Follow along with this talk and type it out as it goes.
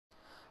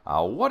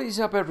What is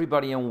up,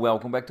 everybody, and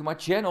welcome back to my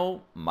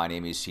channel. My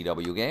name is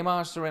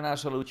ZWGamemaster and I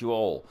salute you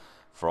all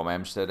from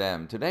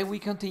Amsterdam. Today we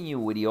continue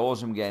with the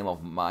awesome game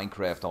of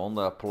Minecraft on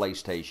the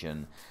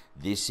PlayStation.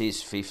 This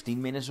is 15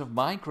 minutes of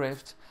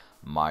Minecraft,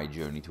 my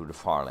journey to the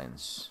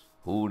farlands.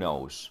 Who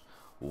knows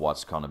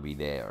what's gonna be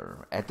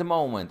there. At the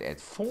moment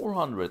at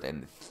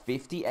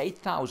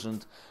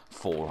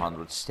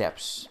 458,400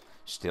 steps.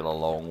 Still a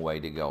long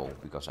way to go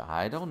because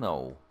I don't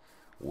know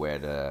where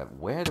the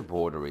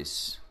border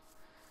is.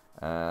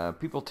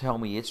 People tell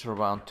me it's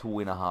around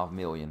 2.5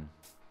 million.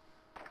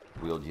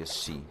 We'll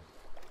just see.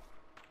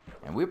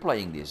 And we're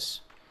playing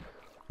this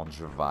on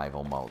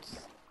survival mode.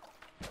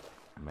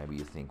 Maybe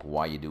you think,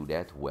 why you do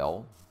that?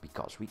 Well,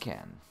 because we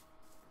can.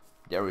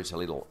 There is a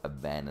little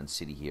abandoned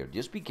city here.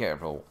 Just be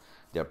careful.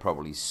 There are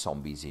probably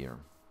zombies here.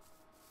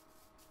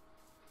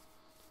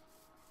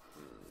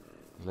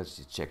 Let's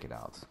just check it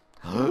out.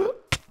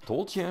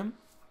 Told you.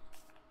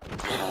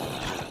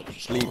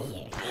 Sleep.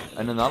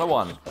 And another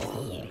one.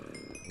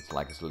 It's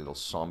like a little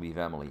zombie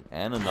family.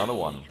 And another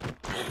one.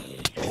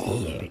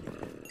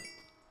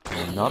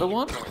 Another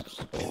one?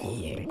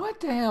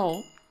 What the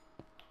hell?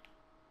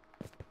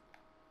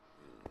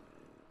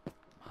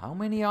 How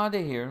many are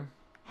there here?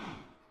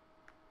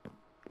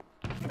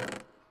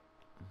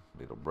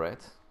 Little bread.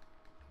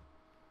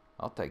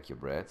 I'll take your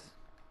bread.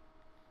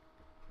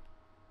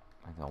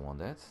 I don't want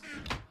that.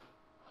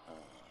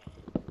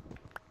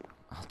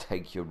 I'll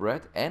take your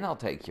bread and I'll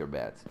take your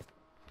bed.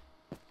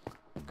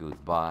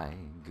 Goodbye,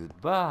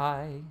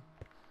 goodbye.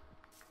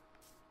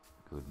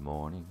 Good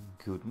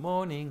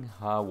morning,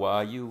 how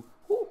are you?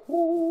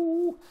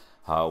 Hoo-hoo.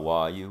 How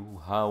are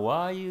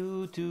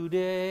you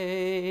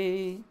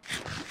today?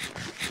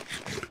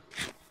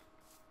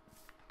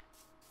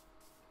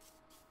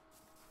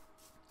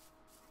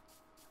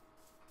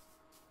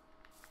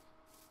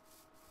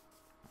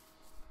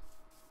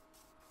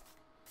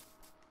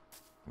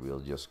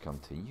 We'll just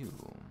continue.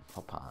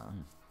 Hoppa.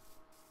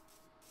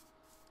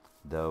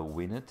 The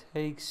winner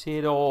takes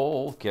it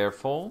all.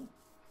 Careful.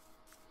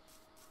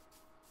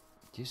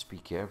 Just be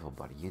careful,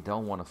 buddy. You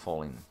don't want to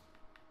fall in.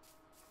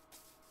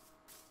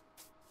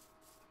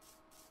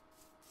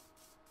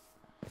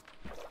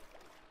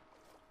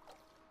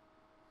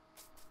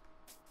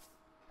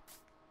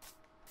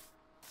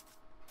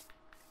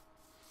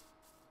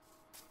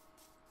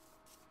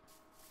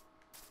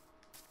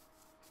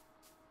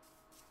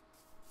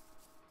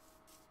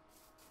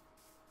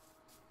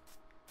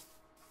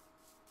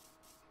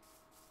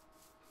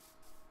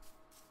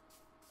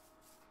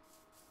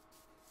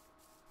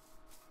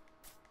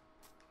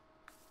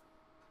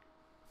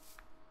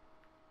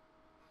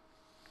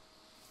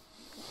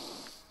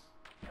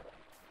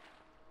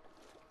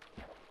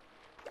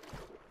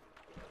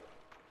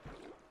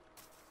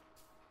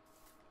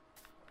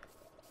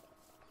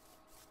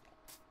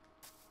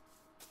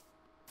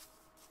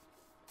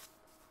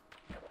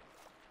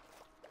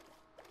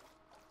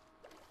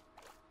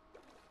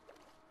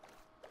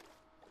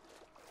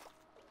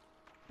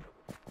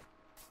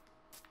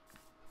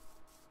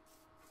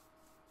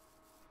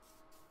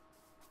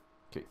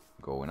 Okay,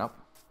 going up.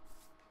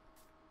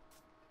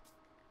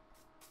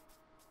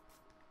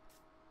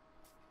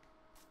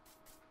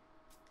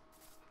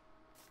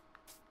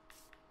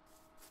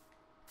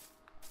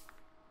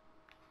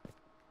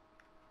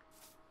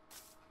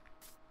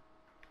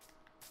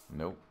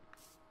 Nope.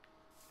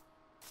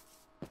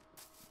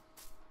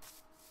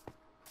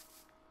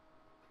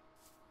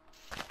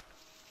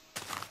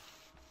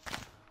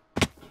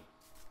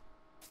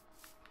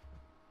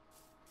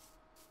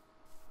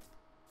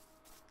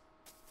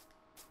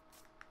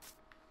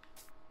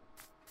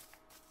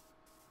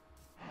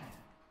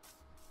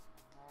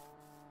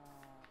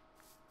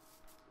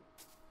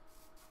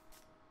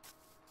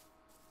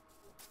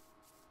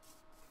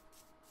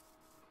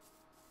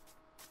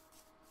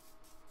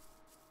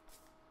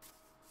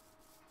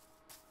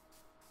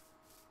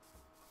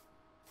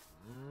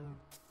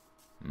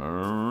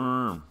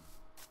 Come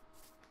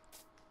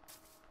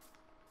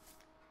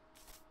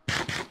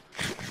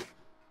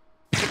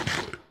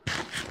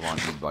on,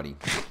 eat, buddy.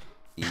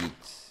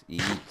 Eat,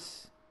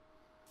 eat,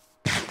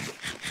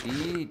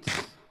 eat.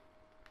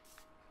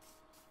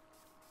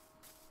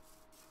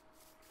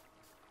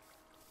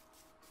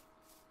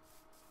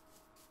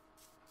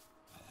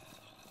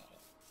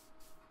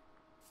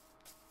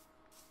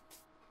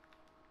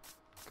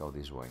 Go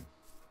this way.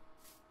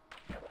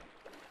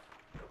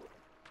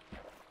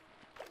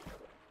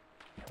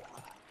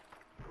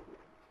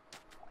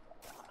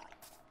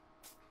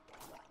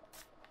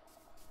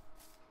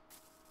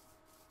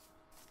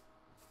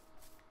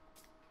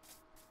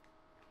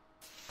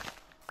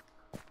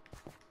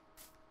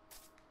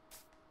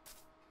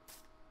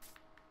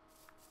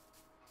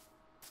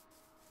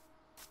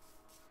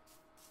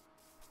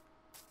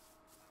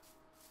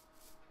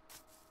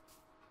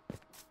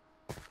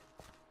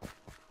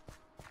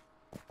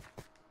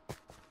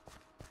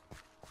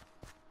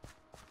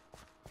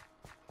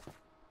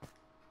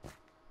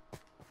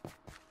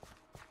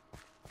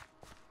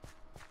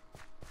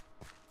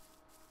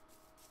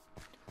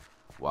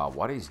 Wow,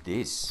 what is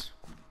this?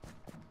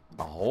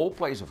 A whole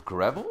place of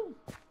gravel?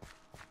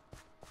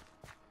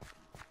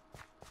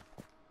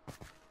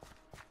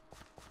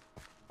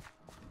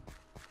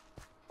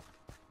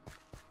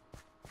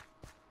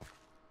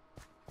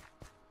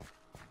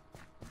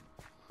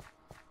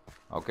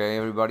 Okay,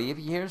 everybody, if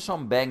you hear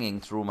some banging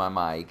through my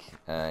mic,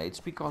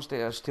 it's because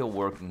they are still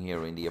working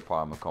here in the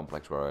apartment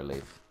complex where I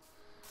live.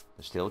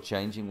 They're still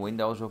changing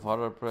windows of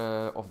other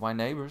of my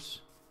neighbors.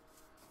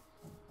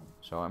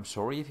 So I'm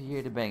sorry if you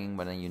hear the banging,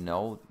 but then you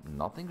know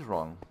nothing's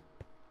wrong.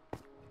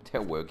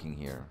 They're working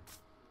here.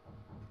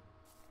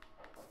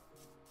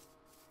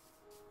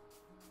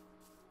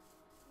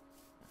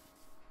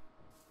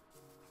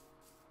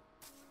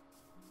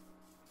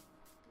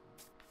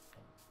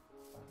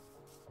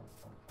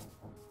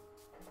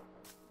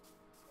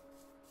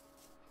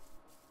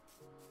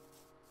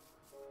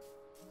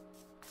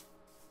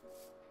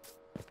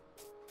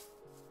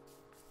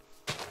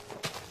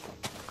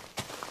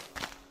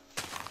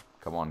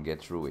 Come on,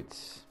 get through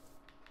it.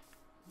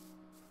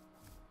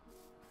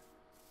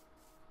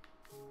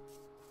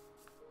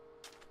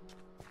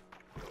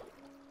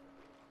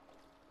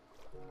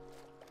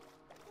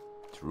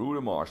 Through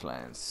the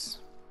marshlands.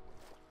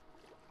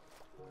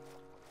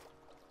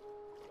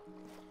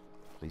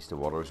 At least the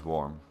water is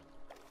warm.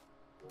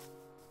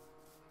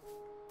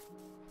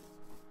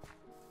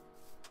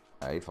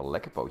 Even een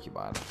lekker pootje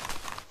baden.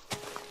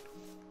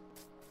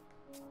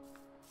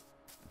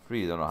 I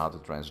really don't know how to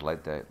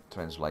translate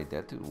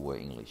that to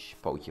English.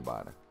 Pootje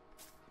baden.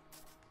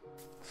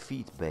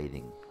 Feet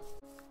bathing.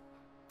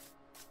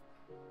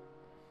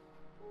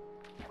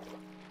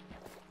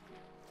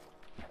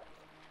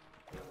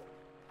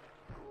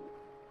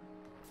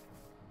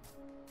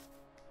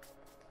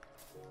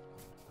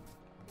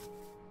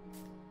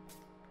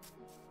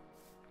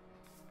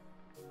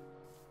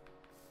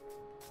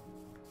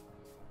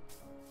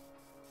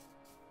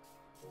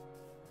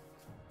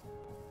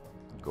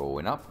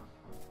 Going up.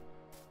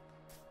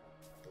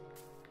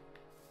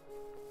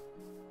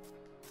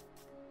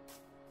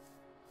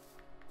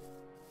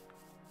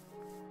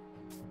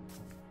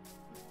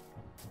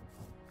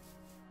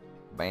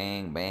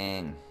 Bang,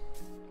 bang.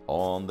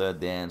 On the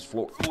dance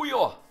floor. Oh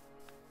yeah!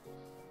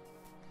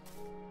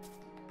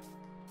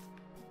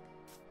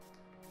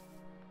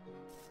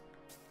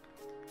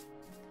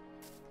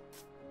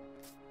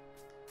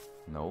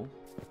 No.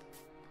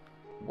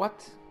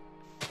 What?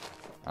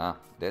 Ah,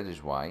 that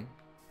is why.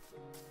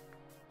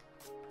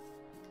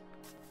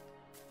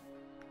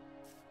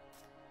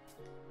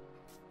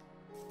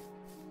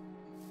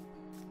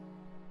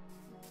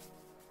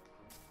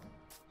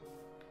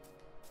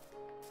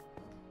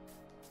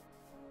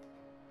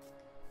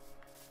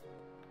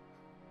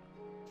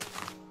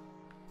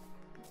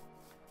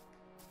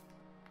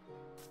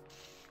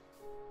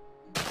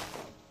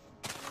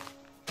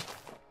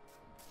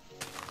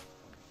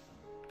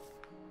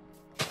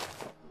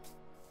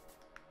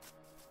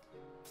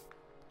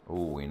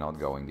 Oh, we're not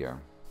going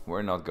there.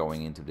 We're not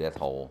going into that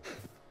hole.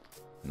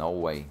 No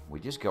way. We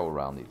just go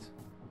around it.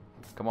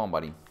 Come on,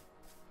 buddy.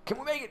 Can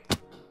we make it?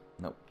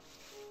 No.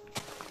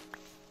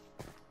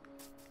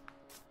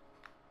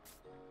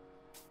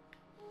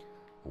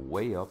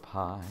 Way up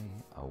high,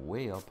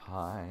 way up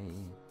high.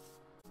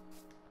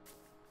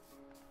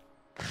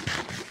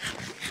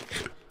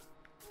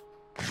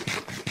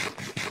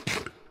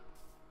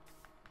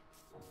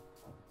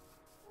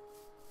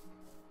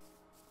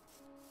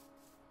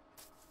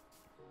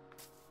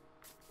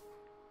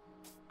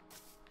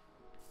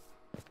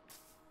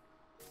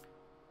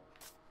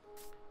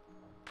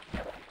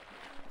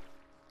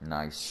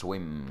 Nice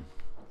swim.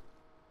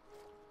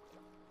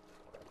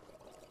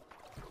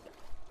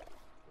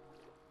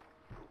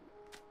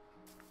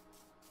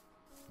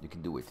 You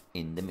can do it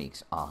in the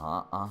mix.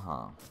 Uh-huh,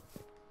 uh-huh.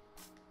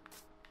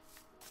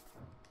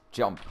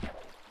 Jump.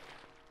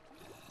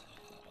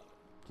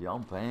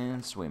 Jump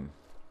and swim.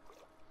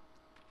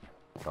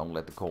 Don't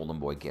let the golden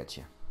boy get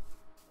you.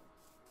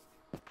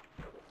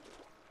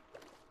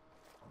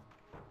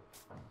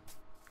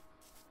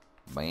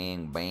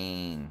 Bang,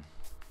 bang.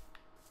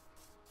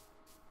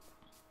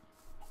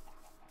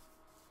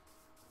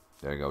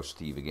 There goes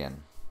Steve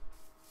again.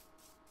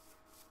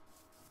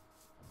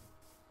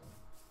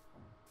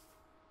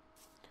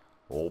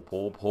 Hop,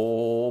 hop,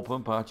 hop,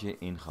 een paardje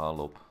in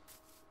galop.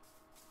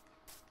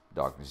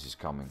 Darkness is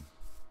coming.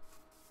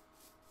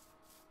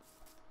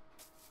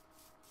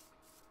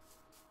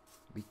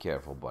 Be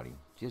careful, buddy.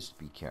 Just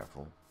be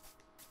careful.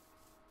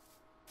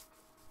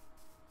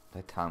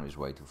 That town is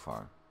way too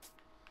far.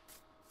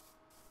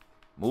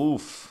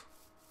 Move!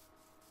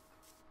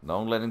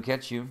 Don't let him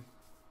catch you.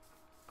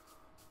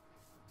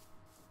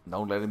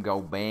 Don't let him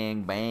go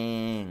bang,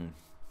 bang.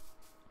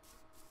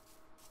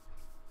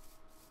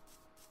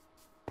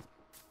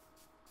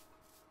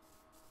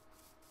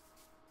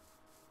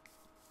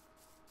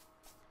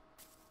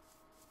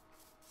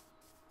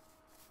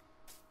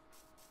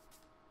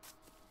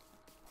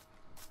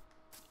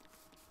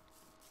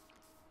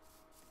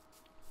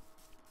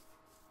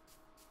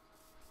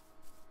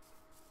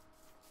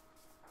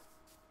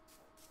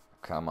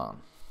 Come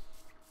on.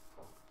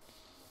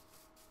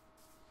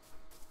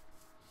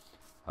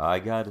 I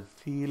got a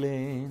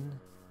feeling.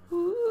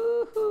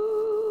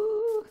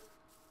 Woo-hoo.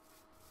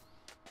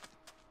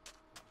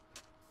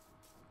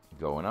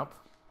 Going up.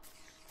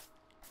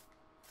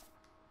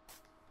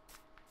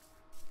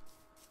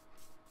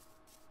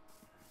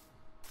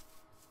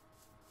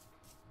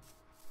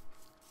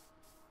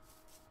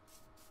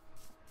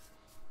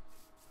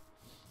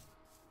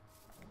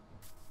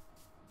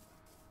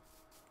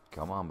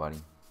 Come on, buddy.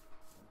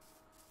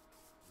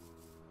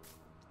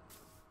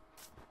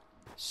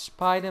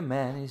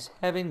 Spider-Man is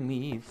having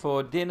me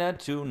for dinner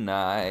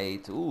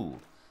tonight. Ooh,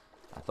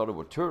 I thought it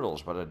were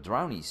turtles, but they're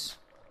drownies.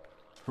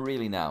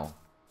 Really now?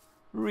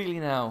 Really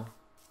now?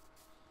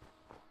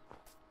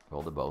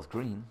 Well, they're both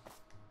green.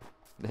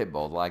 They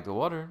both like the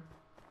water.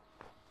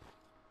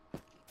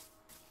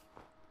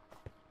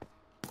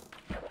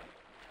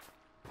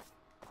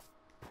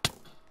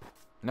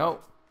 No.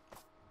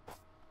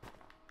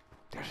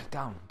 There's a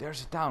down.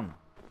 There's a down.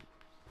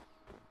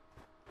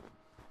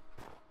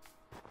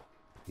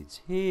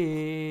 It's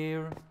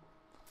here.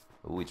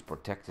 Oh, it's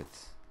protected.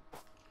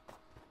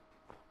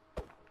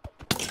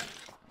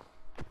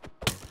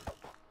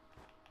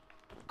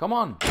 Come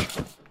on.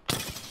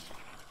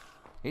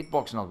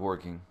 Hitbox not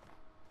working.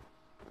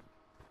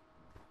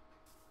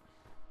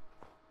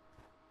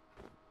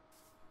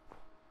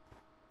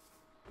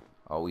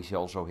 Oh, he's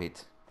also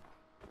hit.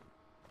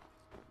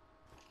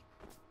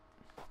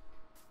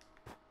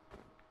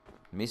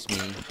 Miss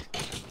me.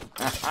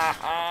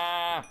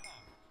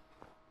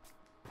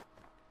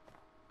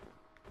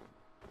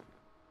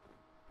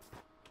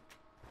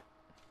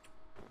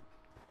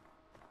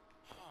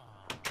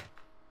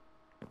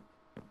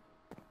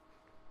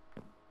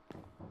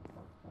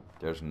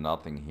 There's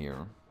nothing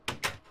here.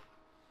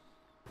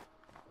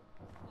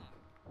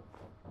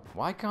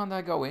 Why can't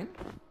I go in?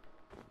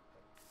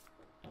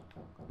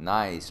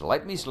 Nice.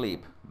 Let me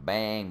sleep.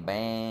 Bang,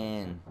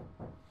 bang.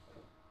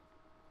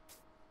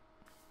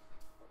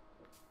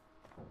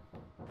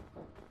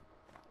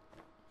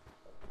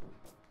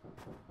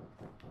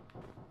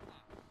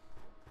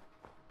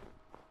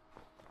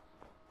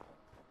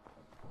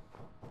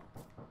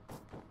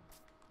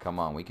 Come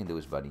on, we can do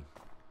this, buddy.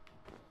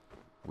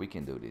 We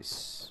can do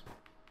this.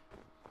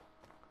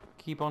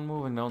 Keep on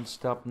moving, don't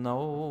stop,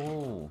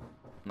 no.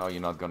 No, you're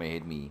not gonna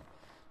hit me.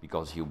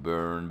 Because you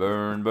burn,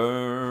 burn,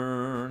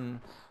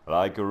 burn.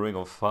 Like a ring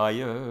of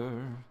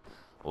fire.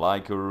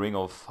 Like a ring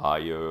of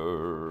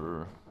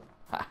fire.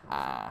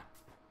 Haha.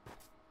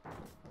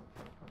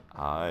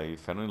 I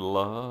fell in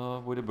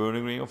love with a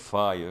burning ring of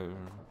fire.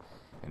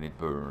 And it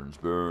burns,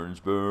 burns,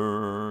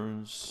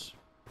 burns.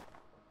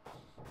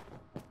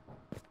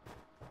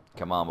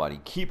 Come on,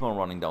 buddy. Keep on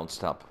running, don't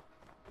stop.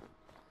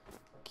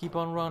 Keep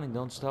on running,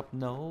 don't stop,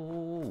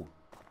 no.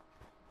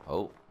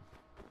 Oh.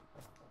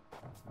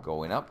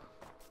 Going up.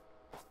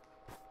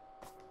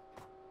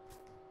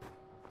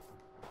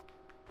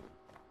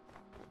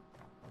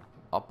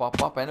 Up, up,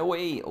 up, and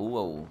away. Oh,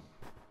 oh.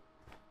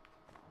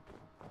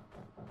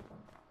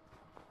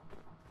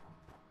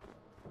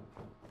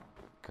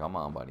 Come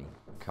on, buddy.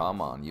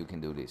 Come on, you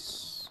can do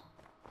this.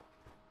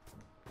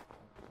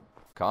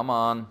 Come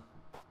on.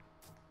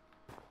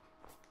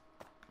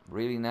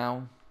 Really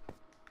now?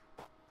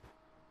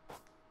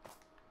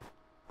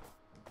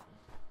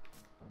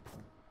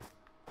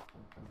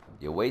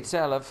 Je weet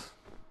zelf.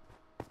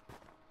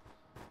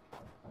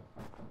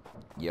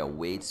 Je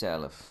weet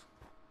zelf.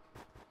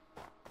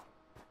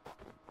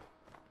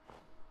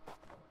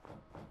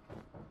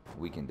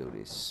 We can do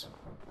this.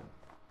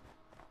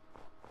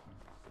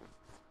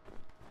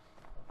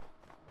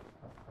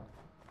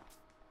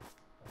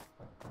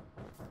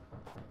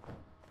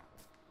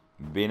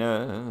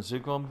 Binnen, ze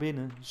kwam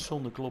binnen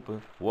zonder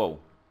kloppen. Wow.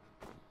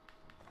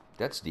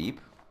 That's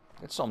deep.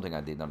 That's something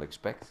I did not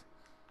expect.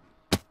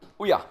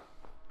 Oh ja.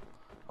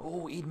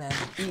 Oh, eat man,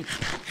 eat.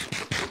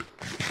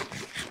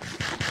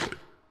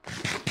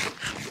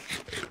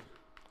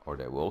 Or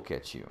they will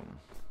catch you.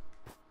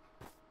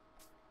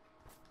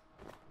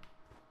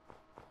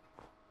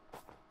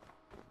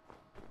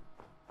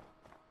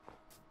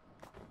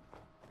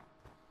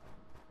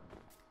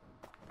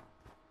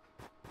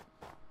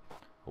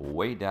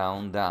 Way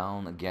down,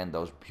 down, again,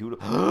 those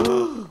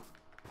beautiful...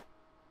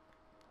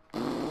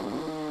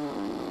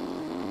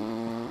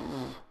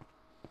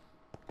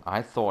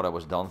 I thought I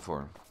was done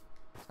for.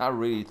 I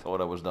really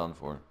thought I was done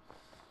for.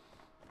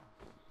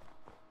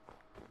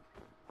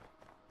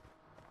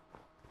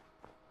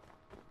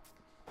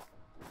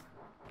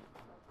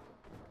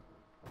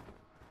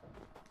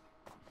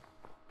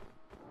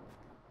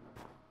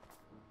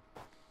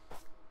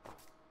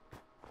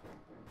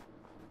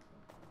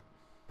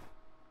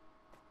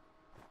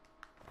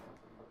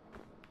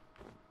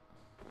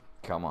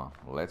 Come on,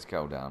 let's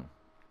go down.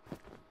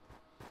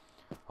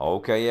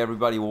 Okay,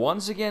 everybody,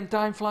 once again,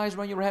 time flies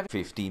when you're having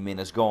 15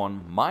 minutes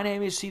gone. My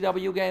name is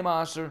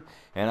ZWGamemaster,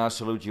 and I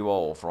salute you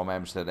all from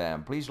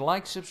Amsterdam. Please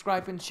like,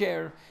 subscribe, and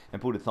share,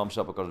 and put a thumbs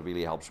up because it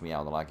really helps me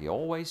out. And like I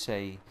always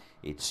say,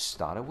 it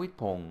started with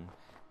Pong,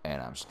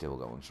 and I'm still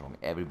going strong.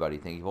 Everybody,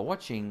 thank you for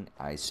watching.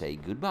 I say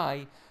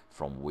goodbye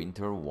from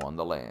Winter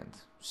Wonderland.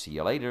 See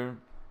you later.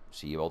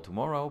 See you all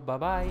tomorrow. Bye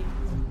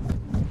bye.